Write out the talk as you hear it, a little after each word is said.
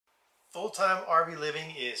Full-time RV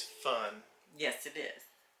living is fun. Yes, it is.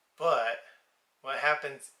 But what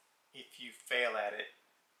happens if you fail at it?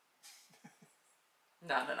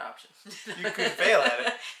 Not an option. You could fail at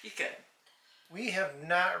it. You could. We have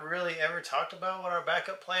not really ever talked about what our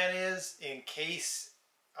backup plan is in case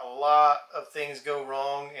a lot of things go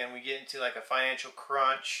wrong and we get into like a financial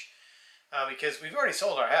crunch. Because we've already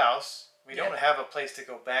sold our house. We don't have a place to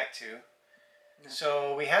go back to. No.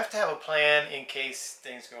 So we have to have a plan in case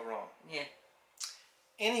things go wrong. Yeah.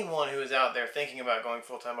 Anyone who is out there thinking about going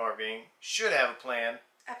full-time RVing should have a plan.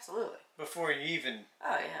 Absolutely. Before you even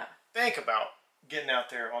think about getting out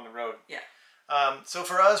there on the road. Yeah. So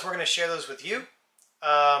for us, we're going to share those with you.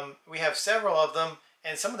 We have several of them,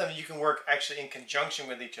 and some of them you can work actually in conjunction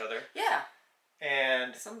with each other. Yeah.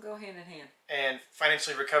 And some go hand in hand. And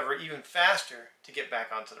financially recover even faster to get back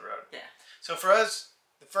onto the road. Yeah. So for us,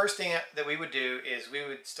 the first thing that we would do is we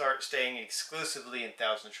would start staying exclusively in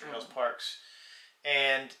Thousand Trails parks.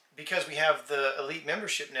 And because we have the elite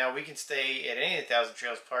membership now, we can stay at any of the Thousand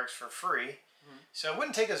Trails parks for free. So it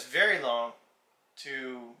wouldn't take us very long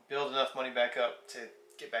to build enough money back up to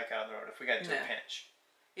get back out on the road if we got into a pinch.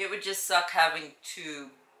 It would just suck having to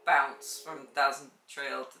bounce from Thousand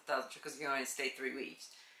Trail to Thousand Trail because you can only stay 3 weeks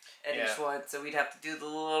at each one. So we'd have to do the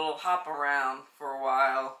little hop around for a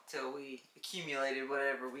while till we accumulated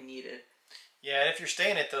whatever we needed. Yeah, and if you're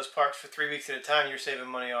staying at those parks for 3 weeks at a time, you're saving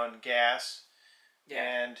money on gas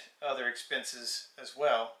and other expenses as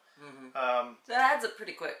well. So that adds up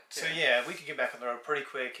pretty quick too. So yeah, we could get back on the road pretty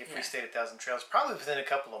quick if we stayed at Thousand Trails. Probably within a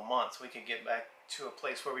couple of months we could get back to a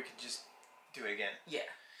place where we could just do it again. Yeah.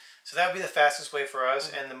 So that would be the fastest way for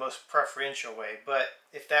us and the most preferential way. But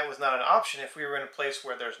if that was not an option, if we were in a place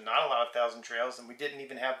where there's not a lot of Thousand Trails and we didn't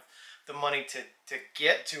even have the money to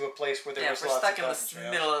get to a place where there was lots of Thousand Trails. Yeah, we're stuck in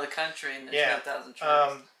the middle of the country and there's no Thousand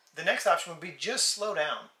Trails. The next option would be just slow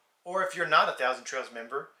down. Or if you're not a Thousand Trails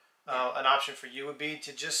member, an option for you would be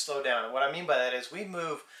to just slow down. And what I mean by that is we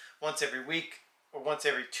move once every week or once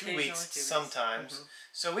every 2 weeks sometimes.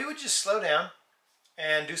 So we would just slow down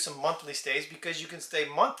and do some monthly stays because you can stay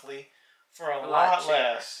monthly for a lot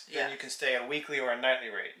less than you can stay at a weekly or a nightly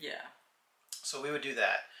rate. Yeah. So we would do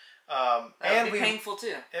that. That would be painful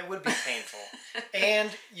too. It would be painful. And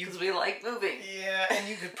because we like moving. Yeah, and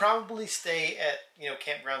you could probably stay at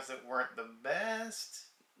campgrounds that weren't the best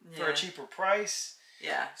for a cheaper price.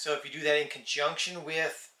 Yeah. So if you do that in conjunction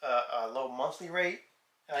with a low monthly rate,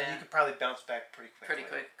 you could probably bounce back pretty quickly. Pretty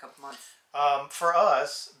quick, a couple months. For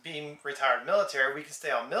us, being retired military, we can stay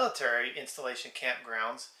on military installation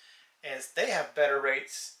campgrounds, as they have better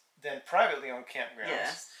rates than privately owned campgrounds.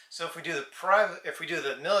 Yes. So if we do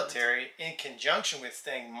the military in conjunction with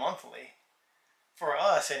staying monthly, for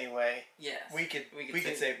us anyway, we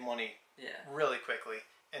could save money really quickly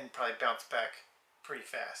and probably bounce back pretty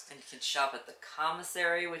fast. And you can shop at the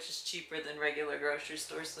commissary, which is cheaper than regular grocery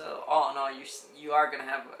stores. So all in all, you are going to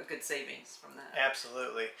have a good savings from that.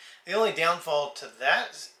 Absolutely. The only downfall to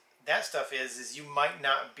that stuff is you might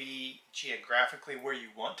not be geographically where you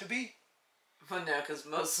want to be. Well, no, because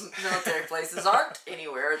most military places aren't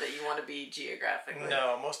anywhere that you want to be geographically.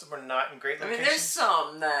 No, most of them are not in great locations. I mean, there's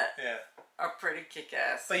some that are pretty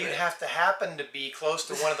kick-ass. But you'd have to happen to be close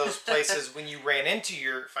to one of those places when you ran into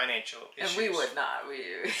your financial issues. And we would not.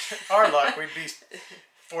 Our luck, we'd be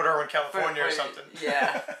Fort Irwin, California or something.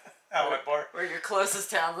 Yeah. Outlet bar. Where your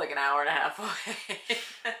closest town's like an hour and a half away.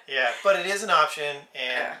 Yeah, but it is an option,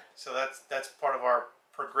 and so that's part of our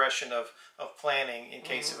progression of planning in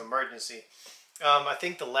case of emergency. I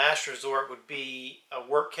think the last resort would be a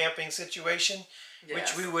work camping situation,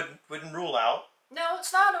 which we wouldn't rule out. No,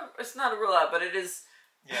 it's not a rule out, but it is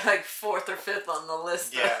like 4th or 5th on the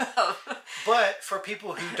list. Yeah. But for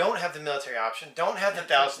people who don't have the military option, don't have the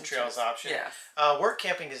Thousand Trails option, work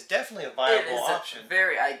camping is definitely a viable option. It is a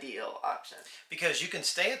very ideal option. Because you can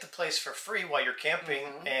stay at the place for free while you're camping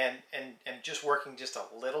and just working just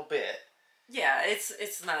a little bit. Yeah,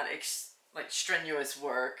 it's not like strenuous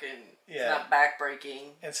work, and it's not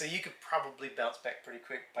backbreaking. And so you could probably bounce back pretty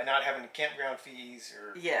quick by not having campground fees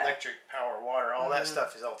or electric power, water, all that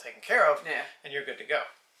stuff is all taken care of, and you're good to go.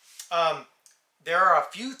 There are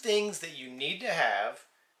a few things that you need to have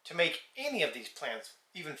to make any of these plans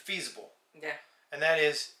even feasible. Yeah. And that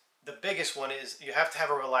is, the biggest one is you have to have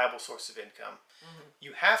a reliable source of income.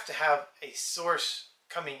 You have to have a source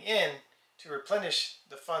coming in to replenish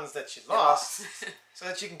the funds that you lost so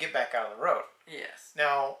that you can get back out on the road. Yes.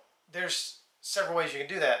 Now, there's several ways you can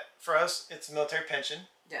do that. For us, it's military pension.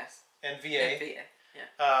 Yes. And VA. And VA,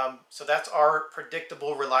 yeah. So that's our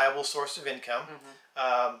predictable, reliable source of income.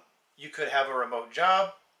 You could have a remote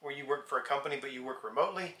job where you work for a company but you work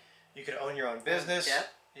remotely. You could own your own business. Yep.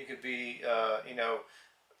 You could be, you know,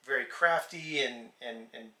 very crafty and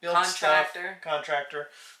build Contractor. stuff. Contractor.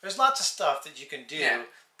 There's lots of stuff that you can do. Yeah.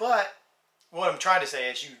 But what I'm trying to say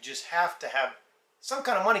is you just have to have some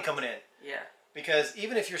kind of money coming in. Yeah. Because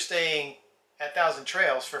even if you're staying at Thousand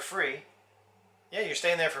Trails for free, yeah, you're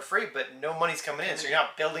staying there for free, but no money's coming in. So you're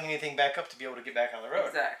not building anything back up to be able to get back on the road.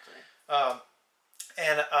 Exactly.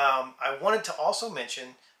 I wanted to also mention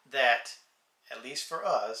that, at least for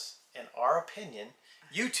us, in our opinion,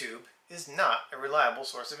 YouTube is not a reliable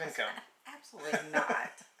source of income. Absolutely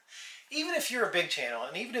not. Even if you're a big channel,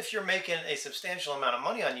 and even if you're making a substantial amount of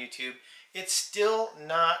money on YouTube, it's still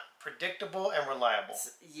not predictable and reliable.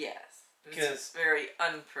 Yes. It's very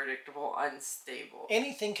unpredictable, unstable.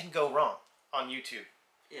 Anything can go wrong on YouTube.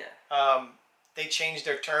 Yeah. They change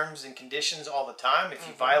their terms and conditions all the time. If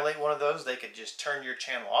you violate one of those, they could just turn your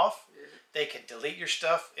channel off. Yeah. They could delete your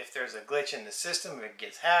stuff if there's a glitch in the system, if it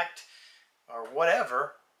gets hacked, or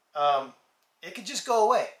whatever. It could just go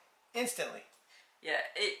away instantly. Yeah,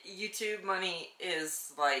 YouTube money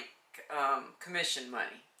is like commission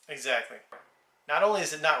money. Exactly. Not only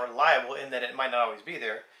is it not reliable in that it might not always be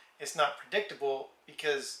there, it's not predictable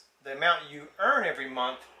because the amount you earn every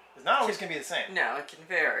month is not always going to be the same. No, it can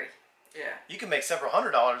vary. Yeah. You can make several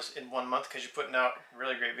 $100s in one month because you're putting out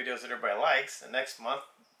really great videos that everybody likes. The next month,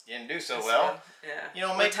 you didn't do so well. Yeah. You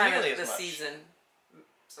don't make nearly as much. The season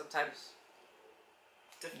sometimes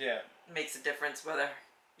makes a difference. Whether,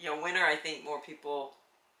 you know, winter, I think more people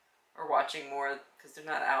are watching more because they're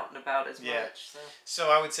not out and about as much.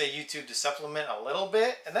 So I would say YouTube to supplement a little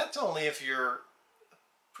bit, and that's only if you're a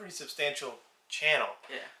pretty substantial channel.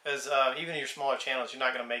 Yeah. Because even your smaller channels, you're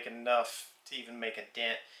not going to make enough to even make a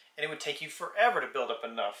dent. And it would take you forever to build up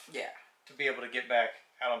enough to be able to get back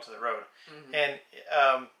out onto the road. And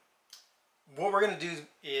what we're going to do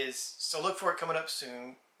is, so look for it coming up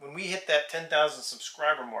soon. When we hit that 10,000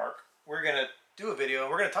 subscriber mark, we're going to do a video.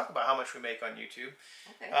 We're going to talk about how much we make on YouTube.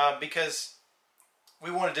 Okay. Because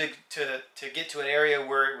we wanted to get to an area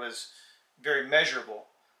where it was very measurable.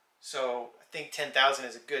 So I think 10,000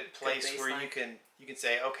 is a good place where you can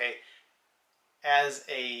say, okay, as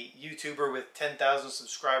a YouTuber with 10,000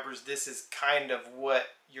 subscribers, this is kind of what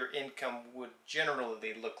your income would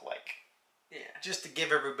generally look like. Yeah. Just to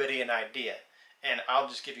give everybody an idea. And I'll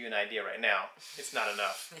just give you an idea right now. It's not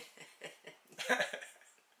enough.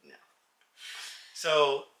 No.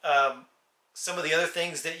 So, some of the other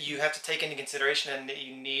things that you have to take into consideration and that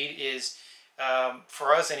you need is,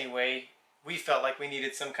 for us anyway, we felt like we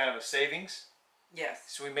needed some kind of a savings. Yes.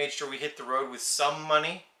 So we made sure we hit the road with some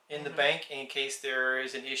money in the bank in case there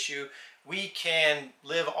is an issue. We can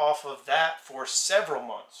live off of that for several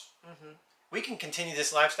months. We can continue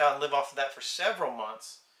this lifestyle and live off of that for several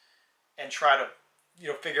months and try to, you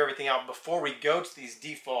know, figure everything out before we go to these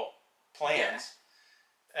default plans.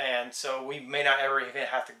 Yeah. And so we may not ever even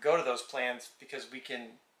have to go to those plans because we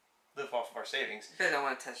can live off of our savings. They don't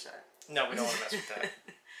want to touch that. No, we don't want to mess with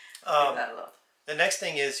that. The next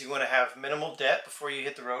thing is you want to have minimal debt before you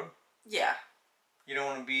hit the road. Yeah. You don't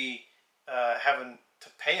want to be having to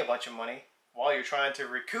pay a bunch of money while you're trying to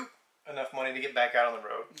recoup enough money to get back out on the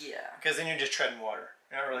road. Yeah. Because then you're just treading water.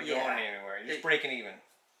 You're not really going anywhere. You're just breaking even.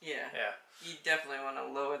 Yeah. Yeah. You definitely want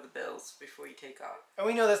to lower the bills before you take off. And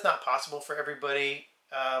we know that's not possible for everybody.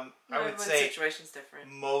 I would say situation's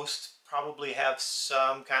different. Most probably have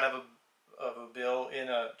some kind of a bill in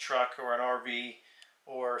a truck or an RV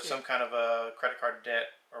or some kind of a credit card debt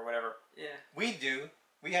or whatever. Yeah. We do.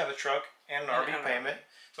 We have a truck and an RV payment,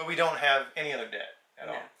 but we don't have any other debt at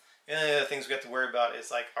all. And the other things we have to worry about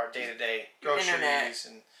is like our day-to-day groceries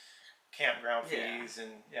and campground fees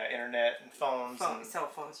and internet and phones. Cell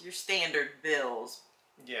phones, your standard bills.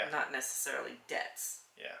 Yeah. Not necessarily debts.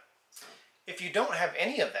 Yeah. So. If you don't have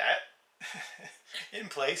any of that in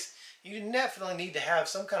place, you definitely need to have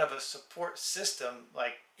some kind of a support system,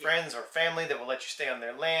 like friends or family that will let you stay on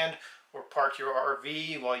their land or park your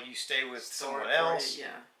RV while you stay with someone else.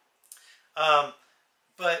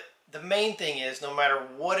 But the main thing is, no matter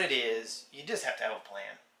what it is, you just have to have a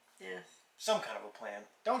plan. Yeah. Some kind of a plan.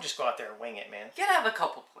 Don't just go out there and wing it, man. You gotta have a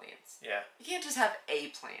couple plans. Yeah. You can't just have a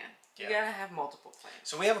plan. You gotta have multiple plans.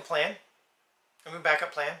 So we have a plan. And a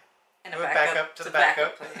backup plan. And a backup to the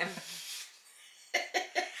backup. Plan.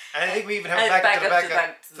 And I think we even have a backup to the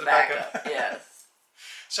backup to the backup. Yes.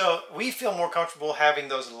 So we feel more comfortable having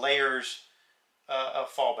those layers of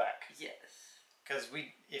fallback. Yes. Because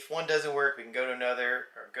if one doesn't work, we can go to another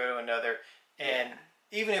or go to another. And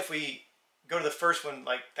even if we go to the first one,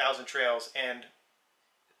 like 1,000 Trails, and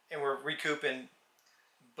we're recouping,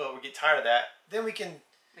 but we get tired of that, then we can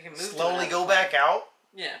slowly go back out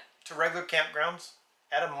to regular campgrounds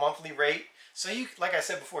at a monthly rate. So you, like I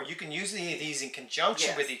said before, you can use these in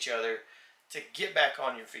conjunction with each other to get back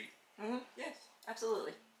on your feet. Yes,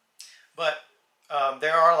 absolutely. But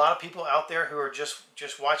there are a lot of people out there who are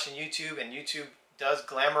just watching YouTube, and YouTube does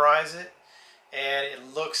glamorize it, and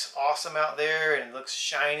it looks awesome out there, and it looks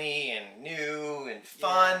shiny and new and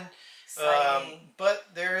fun. But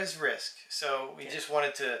there is risk. So we just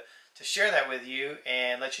wanted to share that with you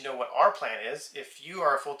and let you know what our plan is. If you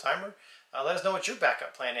are a full-timer, let us know what your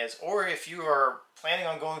backup plan is. Or if you are planning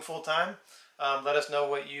on going full-time, let us know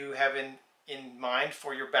what you have in mind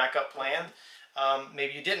for your backup plan.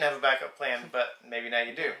 Maybe you didn't have a backup plan, but maybe now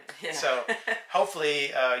you do. So hopefully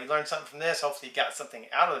you learned something from this. Hopefully you got something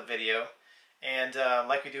out of the video. And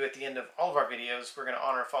like we do at the end of all of our videos, we're going to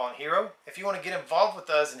honor a fallen hero. If you want to get involved with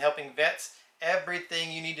us in helping vets,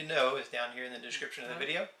 everything you need to know is down here in the description of the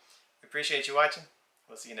video. We appreciate you watching.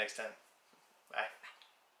 We'll see you next time.